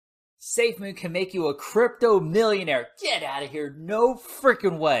SafeMoon can make you a crypto millionaire. Get out of here. No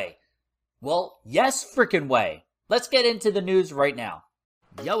freaking way. Well, yes freaking way. Let's get into the news right now.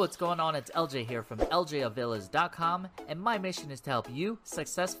 Yo, what's going on? It's LJ here from LJAvillas.com, and my mission is to help you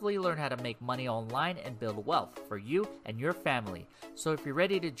successfully learn how to make money online and build wealth for you and your family. So if you're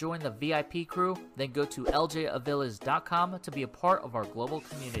ready to join the VIP crew, then go to LJAvillas.com to be a part of our global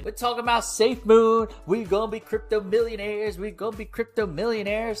community. We're talking about SafeMoon. We're gonna be crypto millionaires. We're gonna be crypto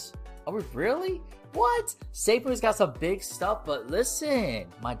millionaires. Are we really? What? SafeMoon's got some big stuff, but listen,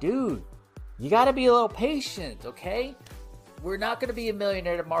 my dude, you gotta be a little patient, okay? We're not going to be a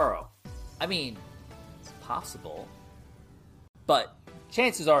millionaire tomorrow. I mean, it's possible, but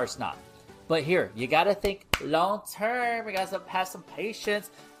chances are it's not. But here, you got to think long term. You got to have some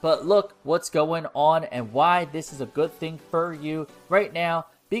patience. But look what's going on and why this is a good thing for you right now,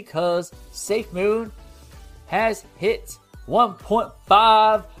 because SafeMoon has hit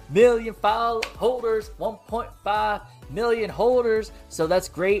 1.5 million file holders, 1.5 million holders. So that's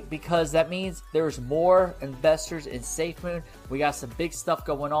great because that means there's more investors in SafeMoon. We got some big stuff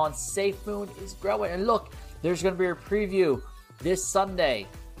going on. SafeMoon is growing, and look, there's going to be a preview this Sunday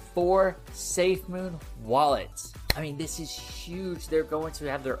for SafeMoon wallets. I mean, this is huge. They're going to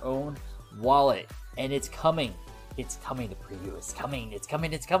have their own wallet, and it's coming. It's coming. The preview is coming. It's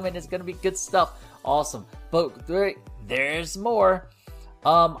coming. It's coming. It's going to be good stuff. Awesome. But there's more.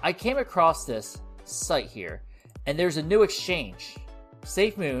 I came across this site here, and there's a new exchange.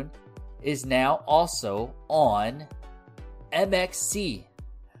 SafeMoon is now also on MXC.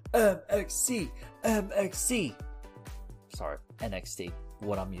 MXC. Sorry, NXT,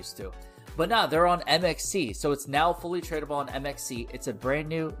 what I'm used to. But now they're on MXC, so it's now fully tradable on MXC. It's a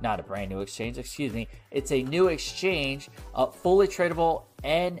not a brand new exchange, excuse me. It's a new exchange, fully tradable,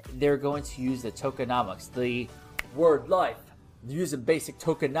 and they're going to use the tokenomics, the word life, using basic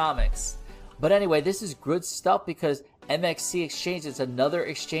tokenomics. But anyway, this is good stuff because MXC Exchange is another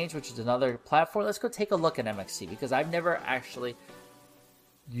exchange, which is another platform. Let's go take a look at MXC because I've never actually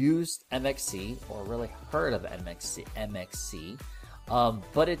used MXC or really heard of MXC.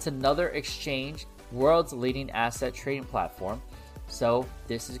 But it's another exchange, world's leading asset trading platform. So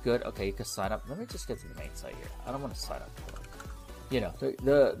this is good. Okay, you can sign up. Let me just get to the main site here. I don't want to sign up. You know,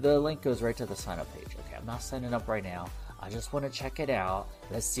 the link goes right to the sign up page. Okay, I'm not signing up right now. I just want to check it out.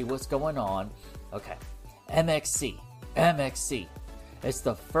 Let's see what's going on. Okay, MXC. It's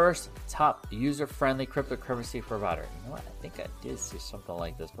the first top user-friendly cryptocurrency provider. You know what? I think I did see something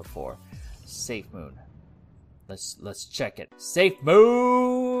like this before. SafeMoon. Let's check it.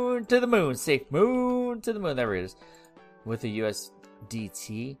 SafeMoon to the moon. SafeMoon to the moon. There it is. With the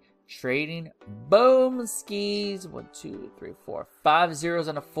USDT trading. Boom skis. 1, 2, 3, 4. 5 zeros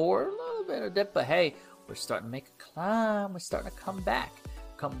and a 4. A little bit of dip, but hey, we're starting to make a climb. We're starting to come back.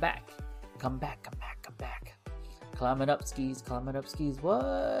 Come back. Climbing up skis.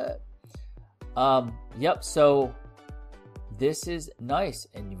 What? Yep. So this is nice,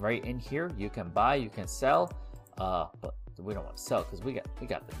 and right in here you can buy, you can sell. But we don't want to sell because we got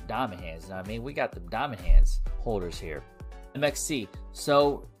the diamond hands. You know what I mean? We got the diamond hands holders here. MXC.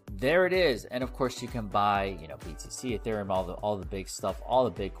 So there it is, and of course you can buy, BTC, Ethereum, all the big stuff, all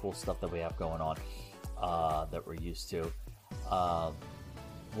the big cool stuff that we have going on. That we're used to.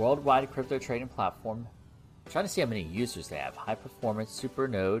 Worldwide crypto trading platform. I'm trying to see how many users they have. High performance, super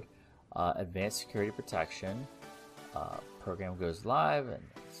node, advanced security protection. Program goes live, and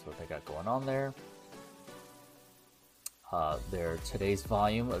that's what they got going on there. Their today's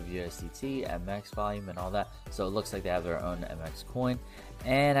volume of USDT, MX volume, and all that. So it looks like they have their own MX coin,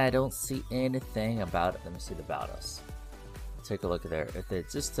 and I don't see anything about it. Let me see the about us. Take a look at there. If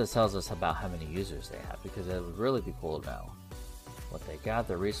it just tells us about how many users they have, because it would really be cool to know what they got,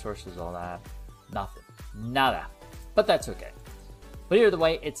 their resources, all that. Nothing. Nada. But that's okay. But either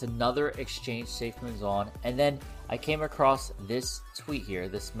way, it's another exchange SafeMoon's on. And then I came across this tweet here,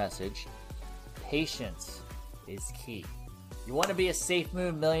 this message. Patience is key. You want to be a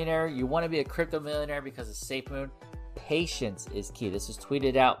SafeMoon millionaire? You want to be a crypto millionaire because of SafeMoon? Patience is key. This is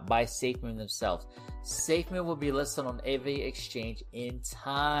tweeted out by SafeMoon themselves. SafeMoon will be listed on AV Exchange in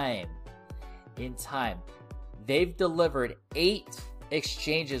time. They've delivered 8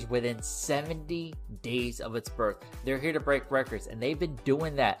 exchanges within 70 days of its birth. They're here to break records, and they've been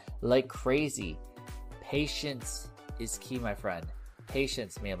doing that like crazy. Patience is key, my friend.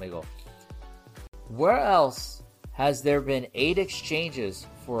 Patience, mi amigo. Where else has there been 8 exchanges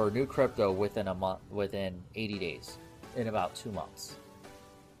for new crypto within a month, within 80 days, in about 2 months?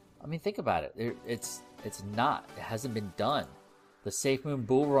 I mean, think about it. It hasn't been done. The SafeMoon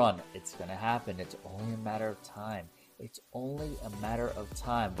bull run, it's going to happen. It's only a matter of time. It's only a matter of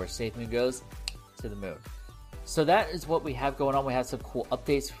time where SafeMoon goes to the moon. So that is what we have going on. We have some cool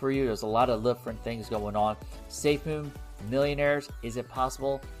updates for you. There's a lot of different things going on. SafeMoon millionaires, is it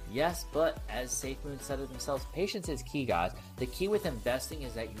possible? Yes, but as SafeMoon said it themselves, patience is key, guys. The key with investing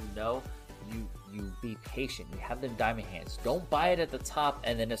is that you be patient. You have them diamond hands. Don't buy it at the top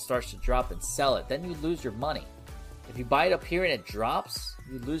and then it starts to drop and sell it. Then you lose your money. If you buy it up here and it drops,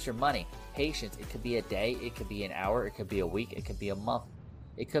 you lose your money. Patience. It could be a day. It could be an hour. It could be a week. It could be a month.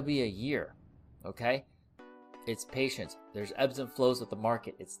 It could be a year. Okay? It's patience. There's ebbs and flows with the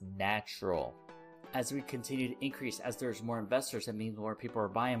market. It's natural. As we continue to increase, as there's more investors, it means more people are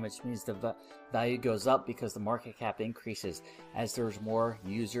buying, which means the value goes up because the market cap increases. As there's more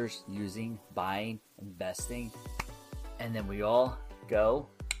users using, buying, investing, and then we all go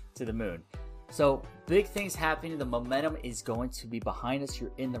to the moon. So big things happening. The momentum is going to be behind us.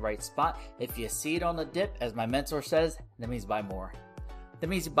 You're in the right spot. If you see it on the dip, as my mentor says, that means buy more. That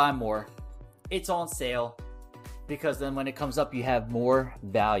means you buy more. It's on sale because then when it comes up, you have more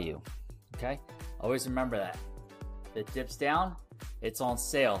value. Okay? Always remember that. If it dips down, it's on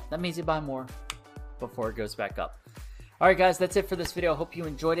sale. That means you buy more before it goes back up. Alright guys, that's it for this video. I hope you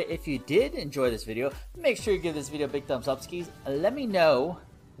enjoyed it. If you did enjoy this video, make sure you give this video a big thumbs up, skis. Let me know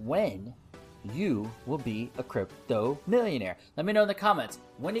when you will be a crypto millionaire. Let me know in the comments,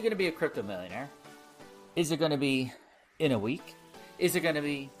 when are you going to be a crypto millionaire? Is it going to be in a week? Is it going to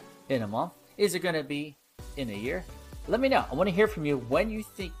be in a month? Is it going to be in a year? Let me know. I want to hear from you when you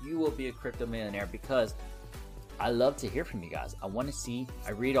think you will be a crypto millionaire, because I love to hear from you guys. I want to see,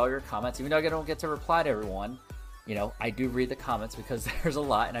 I read all your comments, even though I don't get to reply to everyone. You know, I do read the comments because there's a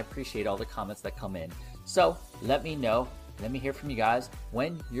lot and I appreciate all the comments that come in. So let me know. Let me hear from you guys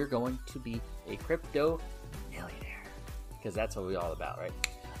when you're going to be a crypto millionaire, because that's what we're all about, right?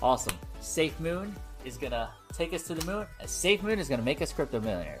 Awesome. SafeMoon is going to take us to the moon, and SafeMoon is going to make us crypto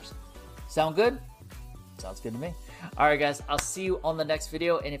millionaires. Sound good? Sounds good to me. Alright guys, I'll see you on the next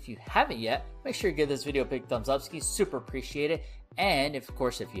video, and if you haven't yet, make sure you give this video a big thumbs up, skis. Super appreciate it. And of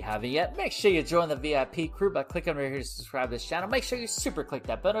course, if you haven't yet, make sure you join the VIP crew by clicking right here to subscribe to this channel. Make sure you super click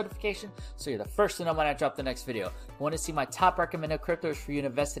that bell notification so you're the first to know when I drop the next video. Want to see my top recommended cryptos for you to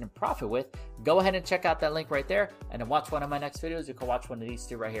invest in and profit with? Go ahead and check out that link right there, and to watch one of my next videos, you can watch one of these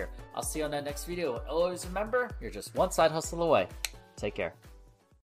two right here. I'll see you on that next video. And always remember, you're just one side hustle away. Take care.